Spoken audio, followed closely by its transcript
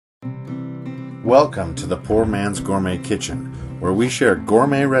Welcome to the Poor Man's Gourmet Kitchen, where we share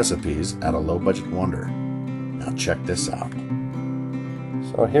gourmet recipes at a low-budget wonder. Now check this out.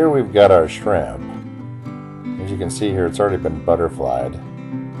 So here we've got our shrimp. As you can see here, it's already been butterflied,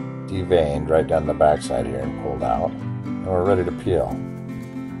 deveined right down the backside here and pulled out, and we're ready to peel.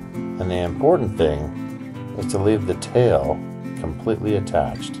 And the important thing is to leave the tail completely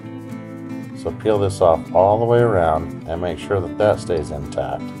attached. So peel this off all the way around and make sure that that stays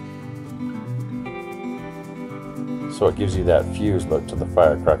intact. So it gives you that fused look to the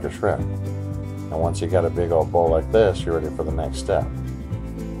firecracker shrimp. And once you got a big old bowl like this, you're ready for the next step.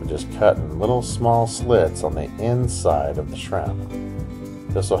 We're just cutting little small slits on the inside of the shrimp.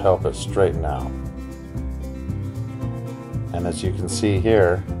 This will help it straighten out. And as you can see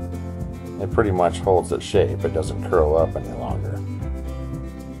here, it pretty much holds its shape. It doesn't curl up any longer.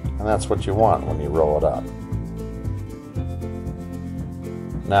 And that's what you want when you roll it up.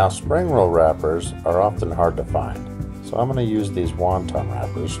 Now, spring roll wrappers are often hard to find. So I'm going to use these wonton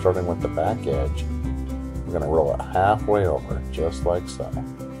wrappers, starting with the back edge. We're going to roll it halfway over, just like so.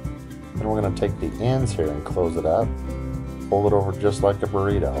 Then we're going to take the ends here and close it up, fold it over just like a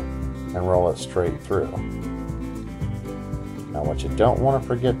burrito, and roll it straight through. Now what you don't want to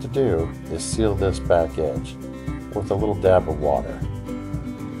forget to do is seal this back edge with a little dab of water.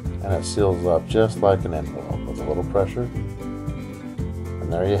 And it seals up just like an envelope with a little pressure.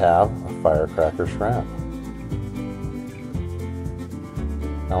 And there you have a firecracker shrimp.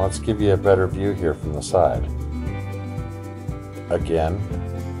 Now let's give you a better view here from the side. Again,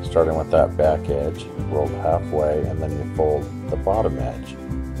 starting with that back edge, rolled halfway, and then you fold the bottom edge.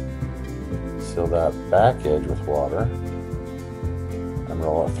 Seal that back edge with water and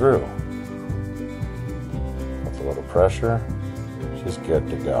roll it through. With a little pressure, she's good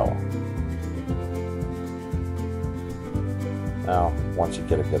to go. Now, once you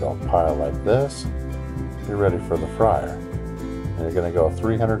get a good old pile like this, you're ready for the fryer. And you're going to go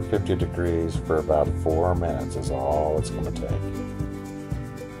 350 degrees for about 4 minutes is all it's going to take.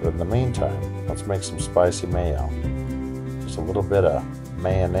 But in the meantime, let's make some spicy mayo. Just a little bit of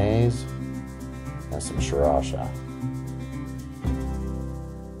mayonnaise and some sriracha.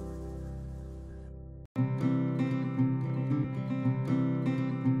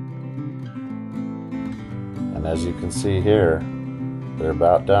 And as you can see here, they're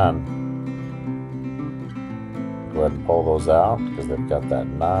about done. Go ahead and pull those out because they've got that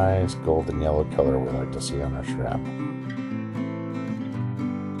nice golden yellow color we like to see on our shrimp.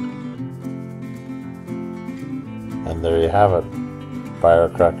 And there you have it,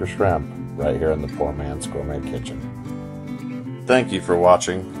 firecracker shrimp right here in the Poor Man's Gourmet Kitchen. Thank you for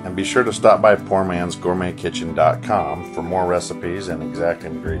watching, and be sure to stop by PoorMansGourmetKitchen.com for more recipes and exact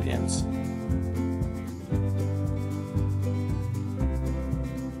ingredients.